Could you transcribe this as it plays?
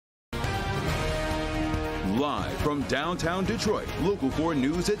Live from downtown Detroit, Local 4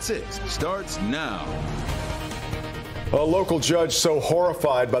 News at 6 starts now. A local judge so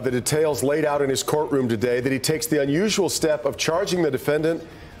horrified by the details laid out in his courtroom today that he takes the unusual step of charging the defendant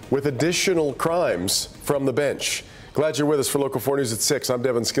with additional crimes from the bench. Glad you're with us for Local 4 News at 6. I'm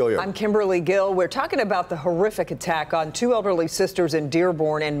Devin Skillia. I'm Kimberly Gill. We're talking about the horrific attack on two elderly sisters in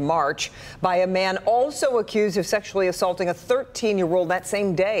Dearborn in March by a man also accused of sexually assaulting a 13-year-old that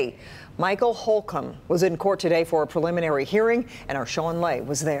same day. Michael Holcomb was in court today for a preliminary hearing, and our Sean Lay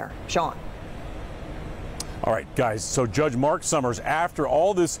was there. Sean. All right, guys, so Judge Mark Summers, after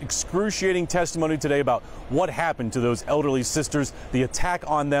all this excruciating testimony today about what happened to those elderly sisters, the attack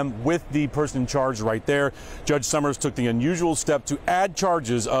on them with the person in charge right there, Judge Summers took the unusual step to add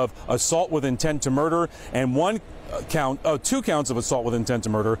charges of assault with intent to murder and two counts of assault with intent to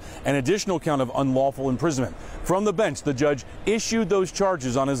murder, an additional count of unlawful imprisonment. From the bench, the judge issued those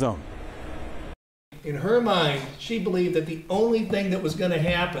charges on his own. In her mind, she believed that the only thing that was going to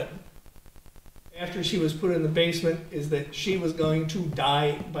happen after she was put in the basement is that she was going to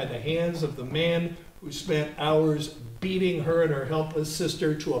die by the hands of the man who spent hours beating her and her helpless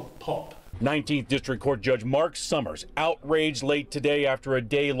sister to a pulp. 19th District Court Judge Mark Summers outraged late today after a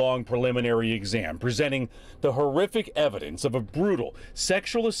day-long preliminary exam, presenting the horrific evidence of a brutal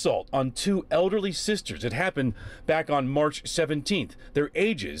sexual assault on two elderly sisters. It happened back on March 17th. Their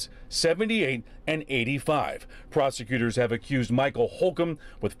ages 78 and 85. Prosecutors have accused Michael Holcomb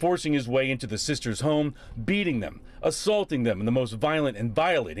with forcing his way into the sisters' home, beating them, assaulting them in the most violent and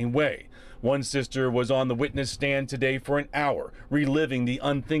violating way. One sister was on the witness stand today for an hour, reliving the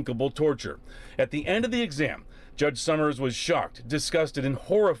unthinkable torture. At the end of the exam, Judge Summers was shocked, disgusted, and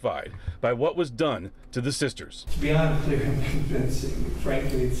horrified by what was done to the sisters. It's beyond clear and convincing.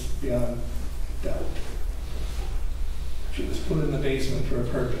 Frankly, it's beyond doubt. She was put in the basement for a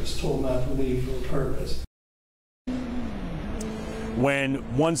purpose, told not to leave for a purpose. When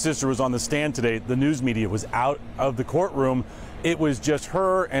one sister was on the stand today, the news media was out of the courtroom. It was just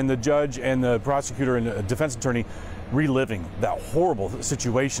her and the judge and the prosecutor and the defense attorney reliving that horrible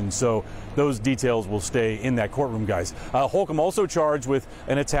situation. So those details will stay in that courtroom, guys. Holcomb also charged with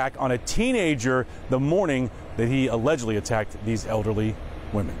an attack on a teenager the morning that he allegedly attacked these elderly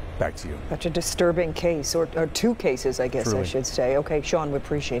women. Back to you. Such a disturbing case, or two cases, I guess. Truly. I should say. Okay, Sean, we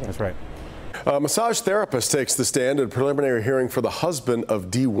appreciate it. That's right. A massage therapist takes the stand at a preliminary hearing for the husband of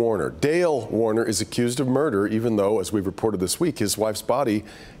Dee Warner. Dale Warner is accused of murder, even though, as we've reported this week, his wife's body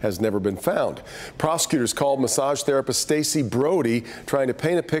has never been found. Prosecutors called massage therapist Stacy Brody, trying to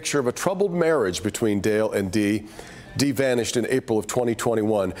paint a picture of a troubled marriage between Dale and Dee. Dee vanished in April of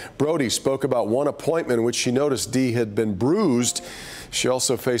 2021. Brody spoke about one appointment in which she noticed Dee had been bruised. She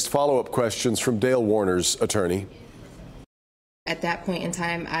also faced follow-up questions from Dale Warner's attorney. At that point in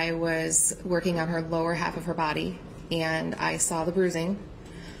time, I was working on her lower half of her body, and I saw the bruising.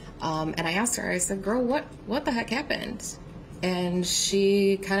 And I asked her, I said, girl, what the heck happened? And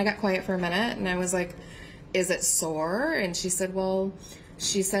she kind of got quiet for a minute, and I was like, is it sore? And she said, well,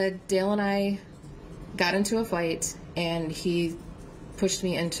 Dale and I got into a fight, and he pushed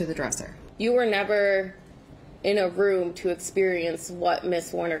me into the dresser. You were never in a room to experience what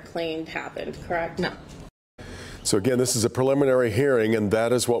Miss Warner claimed happened, correct? No. So again, this is a preliminary hearing, and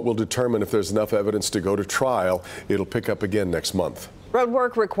that is what will determine if there's enough evidence to go to trial. It'll pick up again next month. Road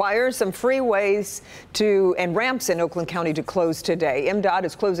work requires some freeways and ramps in Oakland County to close today. MDOT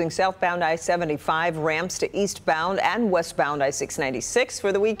is closing southbound I-75 ramps to eastbound and westbound I-696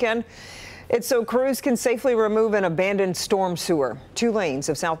 for the weekend. It's so crews can safely remove an abandoned storm sewer. 2 lanes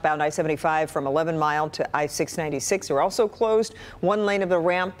of southbound I-75 from 11 Mile to I-696 are also closed. 1 lane of the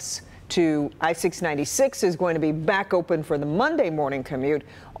ramps to I-696 is going to be back open for the Monday morning commute.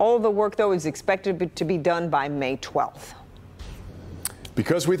 All of the work, though, is expected to be done by May 12th.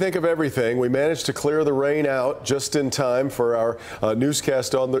 Because we think of everything, we managed to clear the rain out just in time for our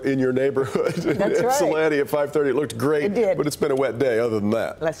newscast in your neighborhood. That's right. Ypsilanti at 5:30. It looked great, it did. But it's been a wet day other than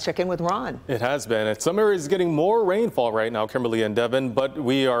that. Let's check in with Ron. It has been. And some areas getting more rainfall right now, Kimberly and Devin, but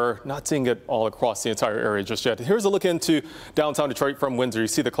we are not seeing it all across the entire area just yet. Here's a look into downtown Detroit from Windsor. You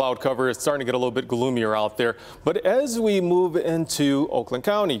see the cloud cover. It's starting to get a little bit gloomier out there. But as we move into Oakland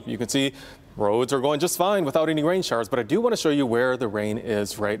County, you can see roads are going just fine without any rain showers, but I do want to show you where the rain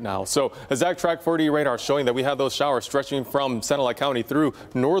is right now. So a Zach Track 4D radar showing that we have those showers stretching from Central County through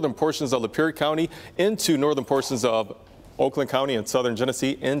northern portions of Lapeer County into northern portions of Oakland County and southern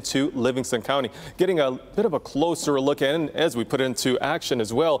Genesee into Livingston County. Getting a bit of a closer look at, and as we put into action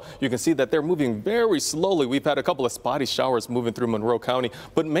as well, you can see that they're moving very slowly. We've had a couple of spotty showers moving through Monroe County,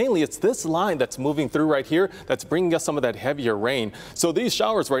 but mainly it's this line that's moving through right here that's bringing us some of that heavier rain. So these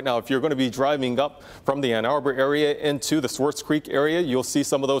showers right now, if you're going to be driving up from the Ann Arbor area into the Swartz Creek area, you'll see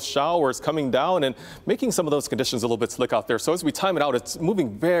some of those showers coming down and making some of those conditions a little bit slick out there. So as we time it out, it's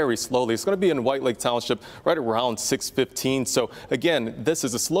moving very slowly. It's going to be in White Lake Township right around 6:15. So again, this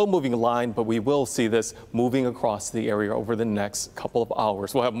is a slow moving line, but we will see this moving across the area over the next couple of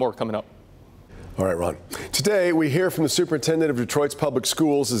hours. We'll have more coming up. All right, Ron. Today, we hear from the superintendent of Detroit's public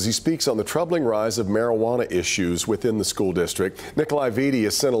schools as he speaks on the troubling rise of marijuana issues within the school district. Nikolai Vitti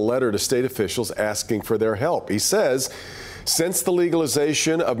has sent a letter to state officials asking for their help. He says, since the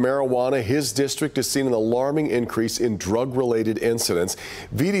legalization of marijuana, his district has seen an alarming increase in drug-related incidents.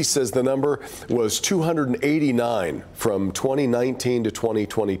 Vitti says the number was 289 from 2019 to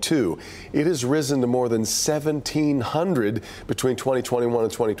 2022. It has risen to more than 1,700 between 2021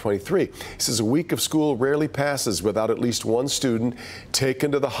 and 2023. He says a week of school rarely passes without at least one student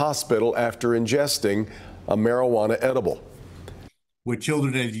taken to the hospital after ingesting a marijuana edible. With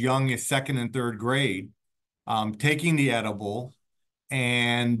children as young as 2nd and 3rd grade, taking the edible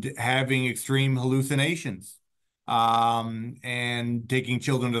and having extreme hallucinations, and taking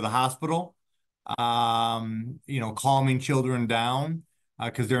children to the hospital, calming children down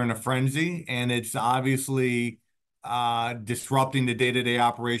because they're in a frenzy. And it's obviously disrupting the day-to-day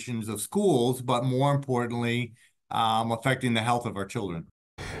operations of schools, but more importantly, affecting the health of our children.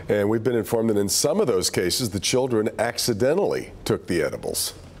 And we've been informed that in some of those cases, the children accidentally took the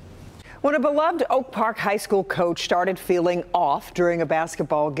edibles. When a beloved Oak Park High School coach started feeling off during a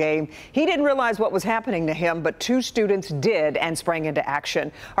basketball game, he didn't realize what was happening to him, but 2 students did and sprang into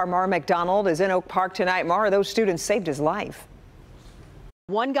action. Our Mara McDonald is in Oak Park tonight. Mara, those students saved his life.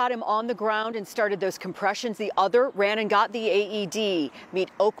 One got him on the ground and started those compressions. The other ran and got the AED.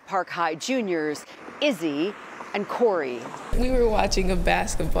 Meet Oak Park High juniors, Izzy and Corey. We were watching a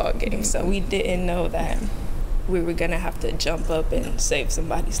basketball game, so we didn't know that we were going to have to jump up and save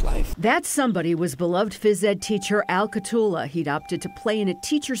somebody's life. That somebody was beloved phys ed teacher Al Catula. He'd opted to play in a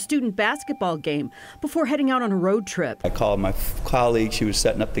teacher-student basketball game before heading out on a road trip. I called my colleague. She was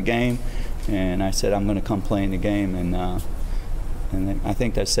setting up the game, and I said, I'm going to come play in the game, and I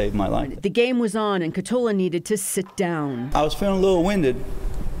think that saved my life. The game was on, and Catula needed to sit down. I was feeling a little winded,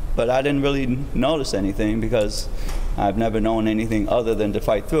 but I didn't really notice anything because I've never known anything other than to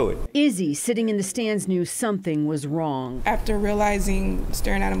fight through it. Izzy, sitting in the stands, knew something was wrong. After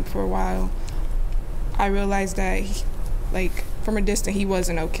staring at him for a while, I realized that, from a distance, he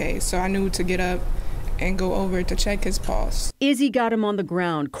wasn't okay. So I knew to get up and go over to check his pulse. Izzy got him on the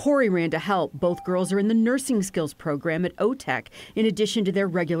ground. Corey ran to help. Both girls are in the nursing skills program at OTEC, in addition to their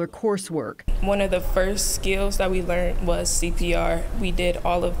regular coursework. One of the first skills that we learned was CPR. We did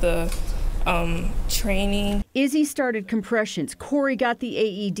all of the training. Izzy started compressions. Corey got the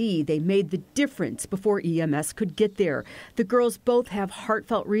AED. They made the difference before EMS could get there. The girls both have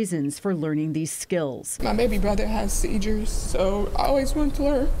heartfelt reasons for learning these skills. My baby brother has seizures, so I always wanted to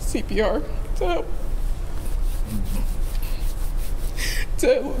learn CPR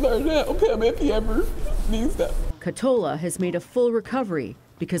to learn to help him if he ever needs that. Catula has made a full recovery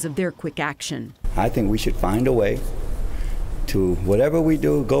because of their quick action. I think we should find a way to, whatever we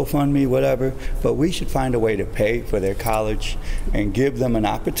do, GoFundMe, whatever, but we should find a way to pay for their college and give them an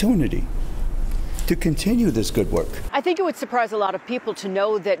opportunity to continue this good work. I think it would surprise a lot of people to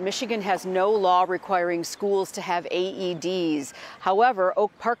know that Michigan has no law requiring schools to have AEDs. However,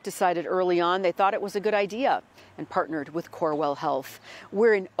 Oak Park decided early on they thought it was a good idea and partnered with Corewell Health.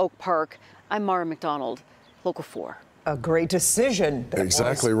 We're in Oak Park. I'm Mara McDonald, Local 4. A great decision.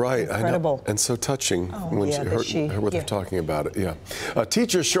 Exactly right. Incredible. I know. And so touching when yeah, she heard what they're talking about it. Yeah.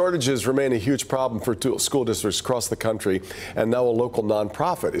 Teacher shortages remain a huge problem for school districts across the country, and now a local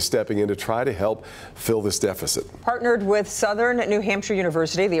nonprofit is stepping in to try to help fill this deficit. Partnered with Southern New Hampshire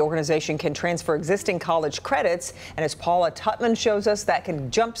University, the organization can transfer existing college credits, and as Paula Tutman shows us, that can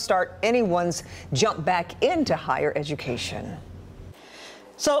jumpstart anyone's jump back into higher education.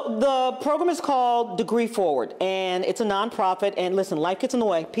 So the program is called Degree Forward, and it's a nonprofit. And listen, life gets in the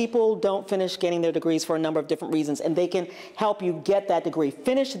way. People don't finish getting their degrees for a number of different reasons, and they can help you get that degree,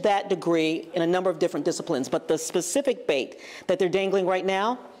 finish that degree in a number of different disciplines. But the specific bait that they're dangling right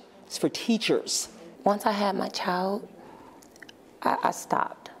now is for teachers. Once I had my child, I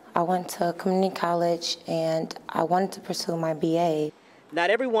stopped. I went to community college, and I wanted to pursue my BA. Not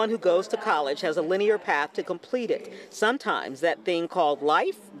everyone who goes to college has a linear path to complete it. Sometimes that thing called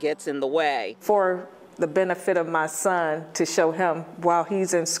life gets in the way. For the benefit of my son to show him while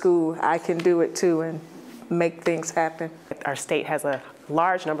he's in school, I can do it too and make things happen. Our state has a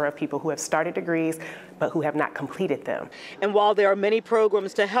large number of people who have started degrees but who have not completed them. And while there are many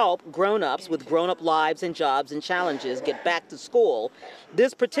programs to help grown-ups with grown-up lives and jobs and challenges get back to school,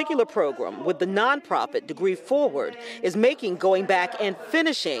 this particular program with the nonprofit Degree Forward is making going back and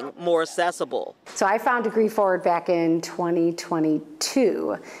finishing more accessible. So I found Degree Forward back in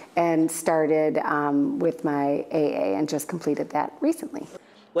 2022 and started with my AA and just completed that recently.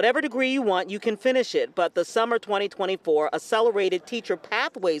 Whatever degree you want, you can finish it, but the Summer 2024 Accelerated Teacher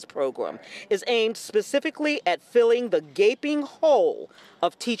Pathways program is aimed specifically at filling the gaping hole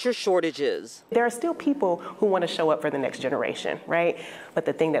of teacher shortages. There are still people who want to show up for the next generation, right? But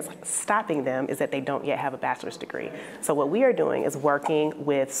the thing that's stopping them is that they don't yet have a bachelor's degree. So what we are doing is working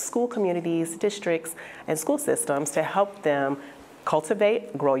with school communities, districts, and school systems to help them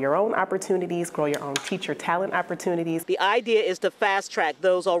cultivate, grow your own opportunities, grow your own teacher talent opportunities. The idea is to fast track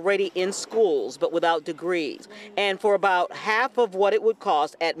those already in schools but without degrees. And for about half of what it would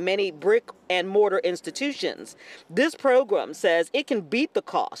cost at many brick and mortar institutions, this program says it can beat the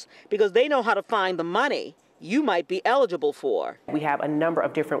cost because they know how to find the money you might be eligible for. We have a number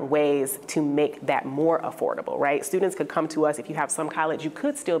of different ways to make that more affordable, right? Students could come to us. If you have some college, you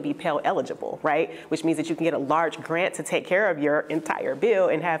could still be Pell eligible, right? Which means that you can get a large grant to take care of your entire bill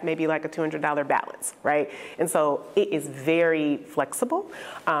and have maybe like a $200 balance, right? And so it is very flexible.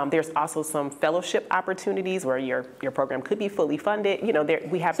 There's also some fellowship opportunities where your program could be fully funded. You know,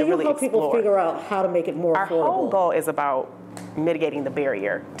 we have to really explore. So you help people figure out how to make it more affordable. Our whole goal is about mitigating the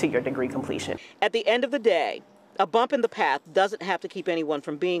barrier to your degree completion. At the end of the day, a bump in the path doesn't have to keep anyone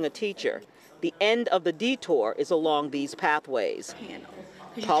from being a teacher. The end of the detour is along these pathways.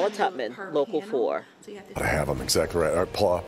 Paula Tutman, Local 4. I have them exactly right. All right, Paula,